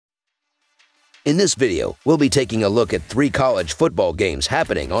In this video, we'll be taking a look at 3 college football games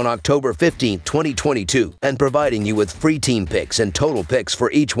happening on October 15, 2022, and providing you with free team picks and total picks for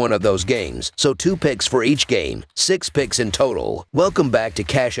each one of those games. So 2 picks for each game, 6 picks in total. Welcome back to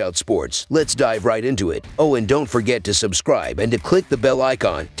Cash Out Sports. Let's dive right into it. Oh, and don't forget to subscribe and to click the bell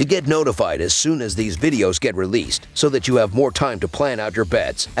icon to get notified as soon as these videos get released, so that you have more time to plan out your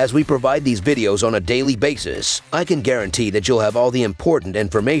bets as we provide these videos on a daily basis. I can guarantee that you'll have all the important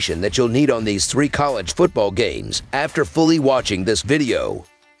information that you'll need on these 3 college football games after fully watching this video.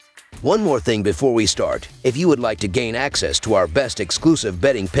 One more thing before we start. If you would like to gain access to our best exclusive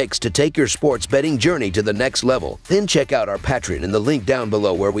betting picks to take your sports betting journey to the next level, then check out our Patreon in the link down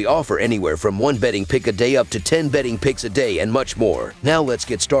below, where we offer anywhere from 1 betting pick a day up to 10 betting picks a day and much more. Now let's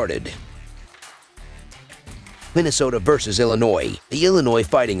get started. Minnesota versus Illinois. The Illinois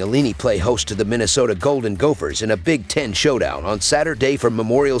Fighting Illini play host to the Minnesota Golden Gophers in a Big Ten showdown on Saturday from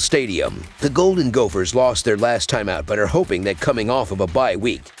Memorial Stadium. The Golden Gophers lost their last time out but are hoping that coming off of a bye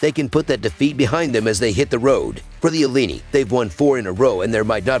week, they can put that defeat behind them as they hit the road. For the Illini, they've won 4 in a row, and there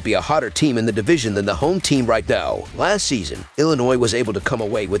might not be a hotter team in the division than the home team right now. Last season, Illinois was able to come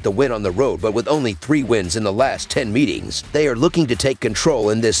away with the win on the road, but with only 3 wins in the last 10 meetings. They are looking to take control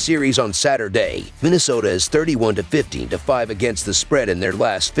in this series on Saturday. Minnesota is 31-15-5 against the spread in their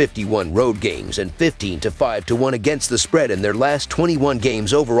last 51 road games and 15-5-1 against the spread in their last 21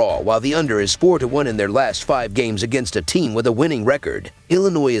 games overall, while the under is 4-1 in their last 5 games against a team with a winning record.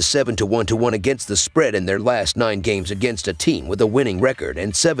 Illinois is 7-1 against the spread in their last 9 games against a team with a winning record,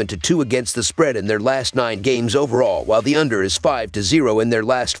 and 7-2 against the spread in their last 9 games overall, while the under is 5-0 in their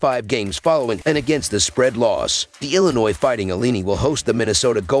last 5 games following an against the spread loss. The Illinois Fighting Illini will host the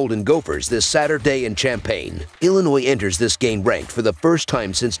Minnesota Golden Gophers this Saturday in Champaign. Illinois enters this game ranked for the first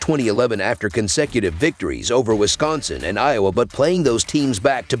time since 2011 after consecutive victories over Wisconsin and Iowa, but playing those teams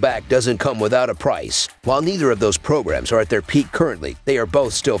back-to-back doesn't come without a price. While neither of those programs are at their peak currently, they are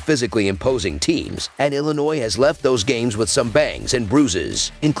both still physically imposing teams, and Illinois has left those games with some bangs and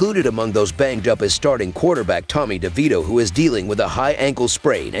bruises. Included among those banged up is starting quarterback Tommy DeVito, who is dealing with a high ankle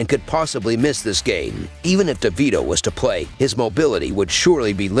sprain and could possibly miss this game. Even if DeVito was to play, his mobility would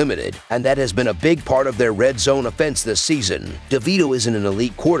surely be limited, and that has been a big part of their red zone offense this season. DeVito isn't an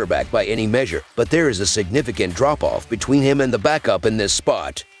elite quarterback by any measure, but there is a significant drop-off between him and the backup in this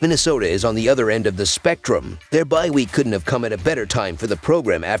spot. Minnesota is on the other end of the spectrum. Their bye week couldn't have come at a better time for the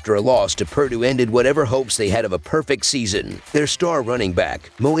program after a loss to Purdue ended whatever hopes they had of a perfect season. Their star running back,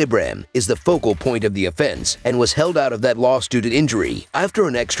 Mo Ibrahim, is the focal point of the offense and was held out of that loss due to injury. After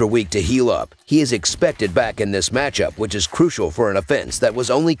an extra week to heal up, he is expected back in this matchup, which is crucial for an offense that was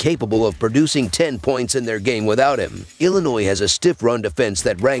only capable of producing 10 points in their game without him. Illinois has a stiff run defense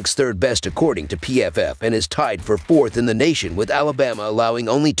that ranks 3rd best according to PFF and is tied for 4th in the nation, with Alabama allowing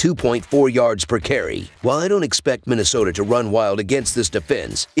only 2.4 yards per carry. While I don't expect Minnesota to run wild against this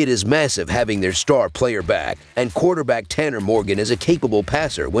defense, it is massive having their star player back, and quarterback Tanner Morgan is a capable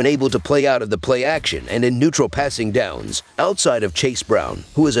passer when able to play out of the play action and in neutral passing downs. Outside of Chase Brown,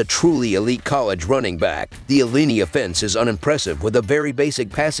 who is a truly elite college running back, the Illini offense is unimpressive with a very basic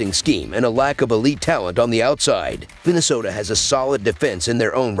passing scheme and a lack of elite talent on the outside. Minnesota has a solid defense in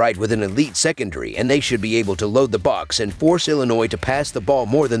their own right with an elite secondary, and they should be able to load the box and force Illinois to pass the ball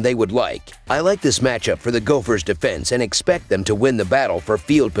more than they would like. I like this matchup for the Gophers' defense and expect them to win the battle for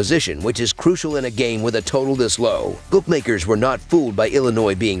field position, which is crucial in a game with a total this low. Bookmakers were not fooled by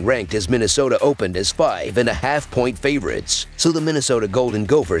Illinois being ranked, as Minnesota opened as 5.5-point favorites. So the Minnesota Golden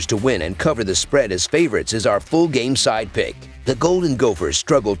Gophers to win and cover the spread as favorites is our full game side pick. The Golden Gophers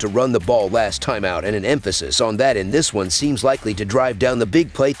struggled to run the ball last time out, and an emphasis on that in this one seems likely to drive down the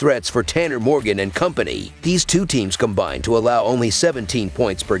big play threats for Tanner Morgan and company. These 2 teams combine to allow only 17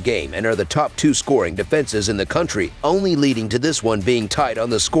 points per game and are the top 2 scoring defenses in the country, only leading to this one being tight on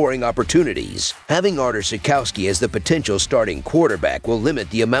the scoring opportunities. Having Artur Sikowski as the potential starting quarterback will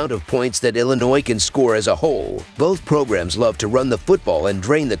limit the amount of points that Illinois can score as a whole. Both programs love to run the football and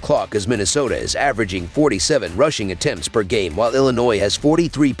drain the clock, as Minnesota is averaging 47 rushing attempts per game, while Illinois has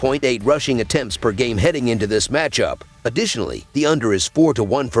 43.8 rushing attempts per game heading into this matchup. Additionally, the under is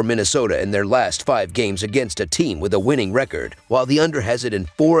 4-1 for Minnesota in their last 5 games against a team with a winning record, while the under has it in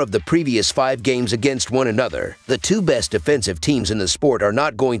 4 of the previous 5 games against one another. The 2 best defensive teams in the sport are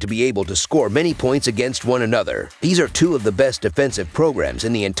not going to be able to score many points against one another. These are 2 of the best defensive programs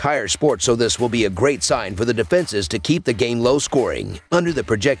in the entire sport, so this will be a great sign for the defenses to keep the game low scoring. Under the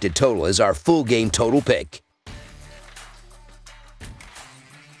projected total is our full game total pick.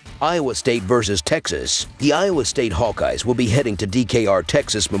 Iowa State versus Texas. The Iowa State Hawkeyes will be heading to DKR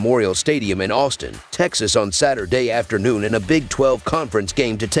Texas Memorial Stadium in Austin, Texas on Saturday afternoon in a Big 12 conference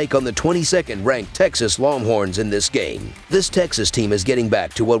game to take on the 22nd ranked Texas Longhorns in this game. This Texas team is getting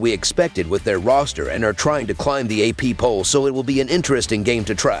back to what we expected with their roster and are trying to climb the AP poll, so it will be an interesting game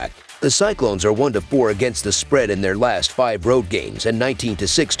to track. The Cyclones are 1-4 against the spread in their last 5 road games and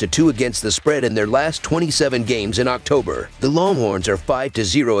 19-6-2 against the spread in their last 27 games in October. The Longhorns are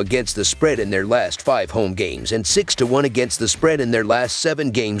 5-0 against the spread in their last 5 home games and 6-1 against the spread in their last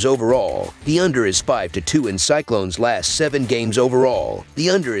 7 games overall. The under is 5-2 in Cyclones' last 7 games overall. The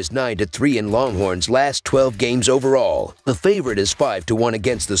under is 9-3 in Longhorns' last 12 games overall. The favorite is 5-1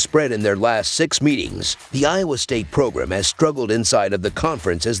 against the spread in their last 6 meetings. The Iowa State program has struggled inside of the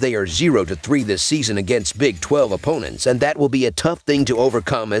conference as they are 0-3 this season against Big 12 opponents, and that will be a tough thing to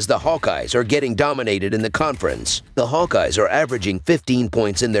overcome as the Hawkeyes are getting dominated in the conference. The Hawkeyes are averaging 15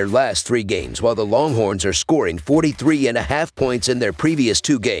 points in their last 3 games, while the Longhorns are scoring 43.5 points in their previous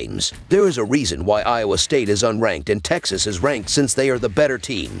 2 games. There is a reason why Iowa State is unranked and Texas is ranked, since they are the better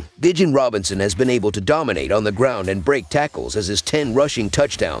team. Bijan Robinson has been able to dominate on the ground and break tackles, as his 10 rushing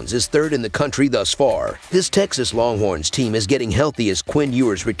touchdowns is 3rd in the country thus far. This Texas Longhorns team is getting healthy as Quinn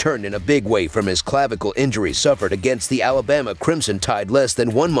Ewers returned in a big way from his clavicle injury suffered against the Alabama Crimson Tide less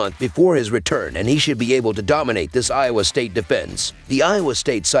than 1 month before his return, and he should be able to dominate this Iowa State defense. The Iowa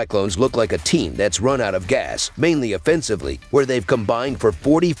State Cyclones look like a team that's run out of gas, mainly offensively, where they've combined for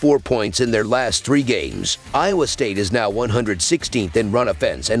 44 points in their last 3 games. Iowa State is now 116th in run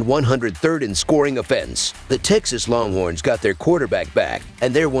offense and 103rd in scoring offense. The Texas Longhorns got their quarterback back,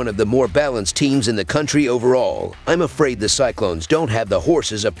 and they're one of the more balanced teams in the country overall. I'm afraid the Cyclones don't have the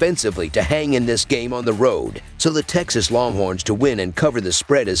horses offensively to hang in this game on the road, so the Texas Longhorns to win and cover the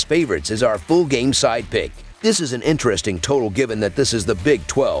spread as favorites is our full game side pick. This is an interesting total given that this is the Big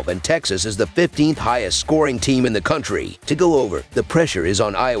 12 and Texas is the 15th highest scoring team in the country. To go over, the pressure is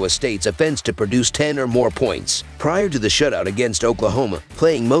on Iowa State's offense to produce 10 or more points. Prior to the shutout against Oklahoma,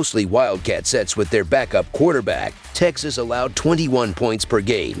 playing mostly Wildcat sets with their backup quarterback, Texas allowed 21 points per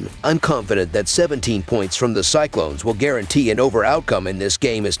game. I'm confident that 17 points from the Cyclones will guarantee an over outcome in this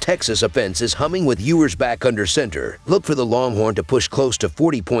game as Texas offense is humming with Ewers back under center. Look for the Longhorn to push close to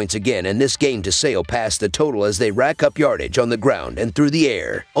 40 points again and this game to sail past the total as they rack up yardage on the ground and through the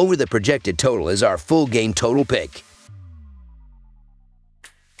air. Over the projected total is our full game total pick.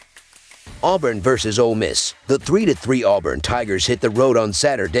 Auburn versus Ole Miss. The 3-3 Auburn Tigers hit the road on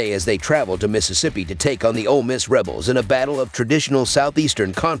Saturday as they traveled to Mississippi to take on the Ole Miss Rebels in a battle of traditional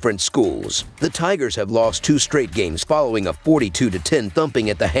Southeastern Conference schools. The Tigers have lost 2 straight games following a 42-10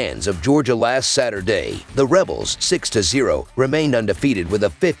 thumping at the hands of Georgia last Saturday. The Rebels, 6-0, remained undefeated with a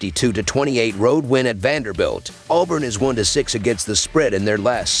 52-28 road win at Vanderbilt. Auburn is 1-6 against the spread in their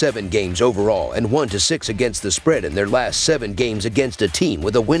last 7 games overall and 1-6 against the spread in their last 7 games against a team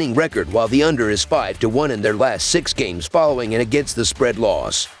with a winning record, while the under is 5-1 in their last 6 games following an against the spread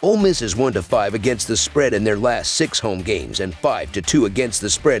loss. Ole Miss is 1-5 against the spread in their last 6 home games and 5-2 against the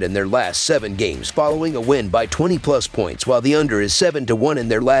spread in their last 7 games following a win by 20+ points, while the under is 7-1 in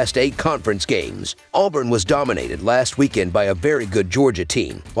their last 8 conference games. Auburn was dominated last weekend by a very good Georgia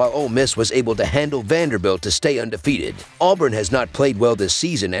team, while Ole Miss was able to handle Vanderbilt to stay undefeated. Auburn has not played well this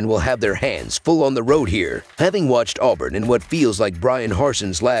season and will have their hands full on the road here. Having watched Auburn in what feels like Brian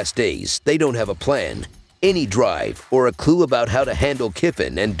Harson's last days, they don't have a plan, any drive, or a clue about how to handle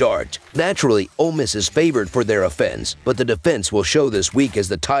Kiffin and Dart. Naturally, Ole Miss is favored for their offense, but the defense will show this week as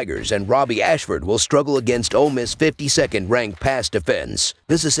the Tigers and Robbie Ashford will struggle against Ole Miss' 52nd ranked pass defense.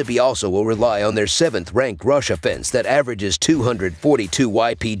 Mississippi also will rely on their 7th ranked rush offense that averages 242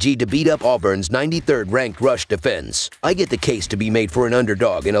 YPG to beat up Auburn's 93rd ranked rush defense. I get the case to be made for an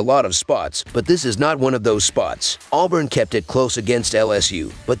underdog in a lot of spots, but this is not one of those spots. Auburn kept it close against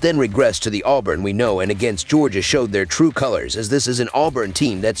LSU, but then regressed to the Auburn we know and against Georgia showed their true colors, as this is an Auburn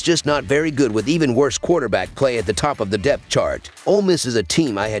team that's just not very good with even worse quarterback play at the top of the depth chart. Ole Miss is a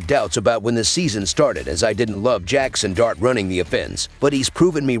team I had doubts about when the season started, as I didn't love Jackson Dart running the offense, but he's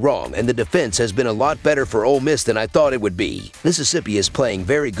proven me wrong and the defense has been a lot better for Ole Miss than I thought it would be. Mississippi is playing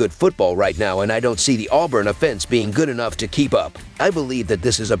very good football right now and I don't see the Auburn offense being good enough to keep up. I believe that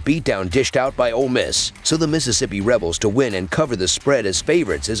this is a beatdown dished out by Ole Miss, so the Mississippi Rebels to win and cover the spread as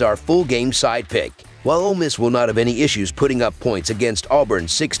favorites is our full game side pick. While Ole Miss will not have any issues putting up points against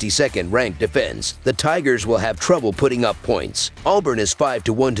Auburn's 62nd ranked defense, the Tigers will have trouble putting up points. Auburn is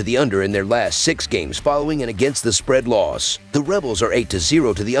 5-1 to the under in their last 6 games following an against the spread loss. The Rebels are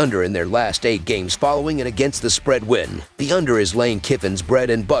 8-0 to the under in their last 8 games following an against the spread win. The under is Lane Kiffin's bread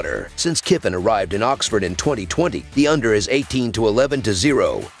and butter. Since Kiffin arrived in Oxford in 2020, the under is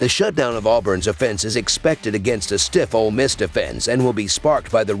 18-11-0. The shutdown of Auburn's offense is expected against a stiff Ole Miss defense and will be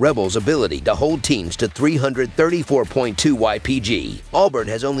sparked by the Rebels' ability to hold teams to 334.2 YPG. Auburn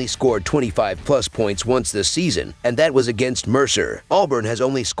has only scored 25-plus points once this season, and that was against Mercer. Auburn has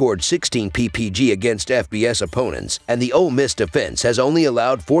only scored 16 PPG against FBS opponents, and the Ole Miss defense has only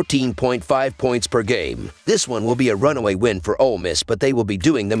allowed 14.5 points per game. This one will be a runaway win for Ole Miss, but they will be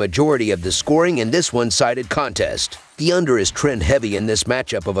doing the majority of the scoring in this one-sided contest. The under is trend-heavy in this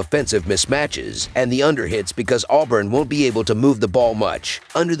matchup of offensive mismatches, and the under hits because Auburn won't be able to move the ball much.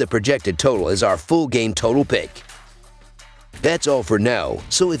 Under the projected total is our full game total pick. That's all for now,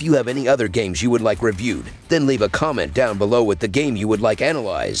 so if you have any other games you would like reviewed, then leave a comment down below with the game you would like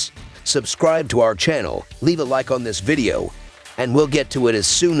analyzed. Subscribe to our channel, leave a like on this video, and we'll get to it as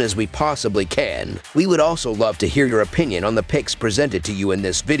soon as we possibly can. We would also love to hear your opinion on the picks presented to you in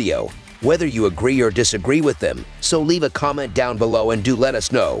this video, whether you agree or disagree with them, so leave a comment down below and do let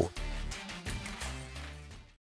us know.